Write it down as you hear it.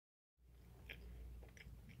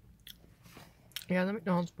Yeah, the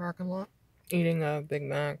McDonald's parking lot. Eating a Big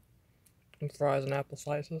Mac and fries and apple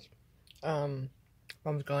slices.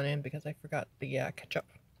 Mom's gone in because I forgot the ketchup.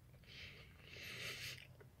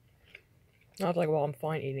 I was like, well, I'm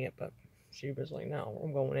fine eating it, but she was like, no,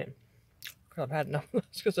 I'm going in. Because I've had enough of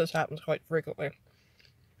this, because this happens quite frequently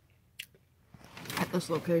at this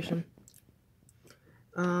location.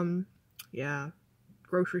 Yeah,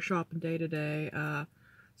 grocery shopping day to day.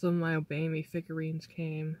 Some of my Obey Me figurines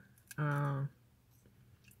came.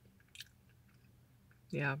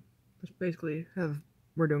 Yeah, it's basically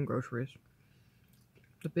we're doing groceries.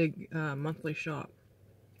 The big monthly shop.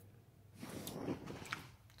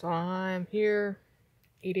 So I'm here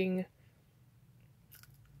eating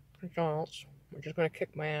McDonald's. I'm just gonna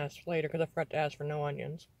kick my ass later because I forgot to ask for no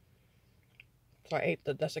onions. So I ate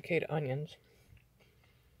the desiccated onions.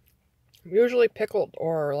 Usually pickled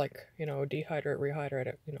or like, dehydrate, rehydrate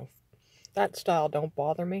it, that style don't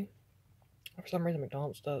bother me. For some reason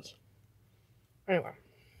McDonald's does. Anyway.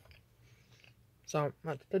 So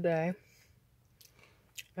that's today.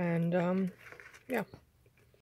 And yeah.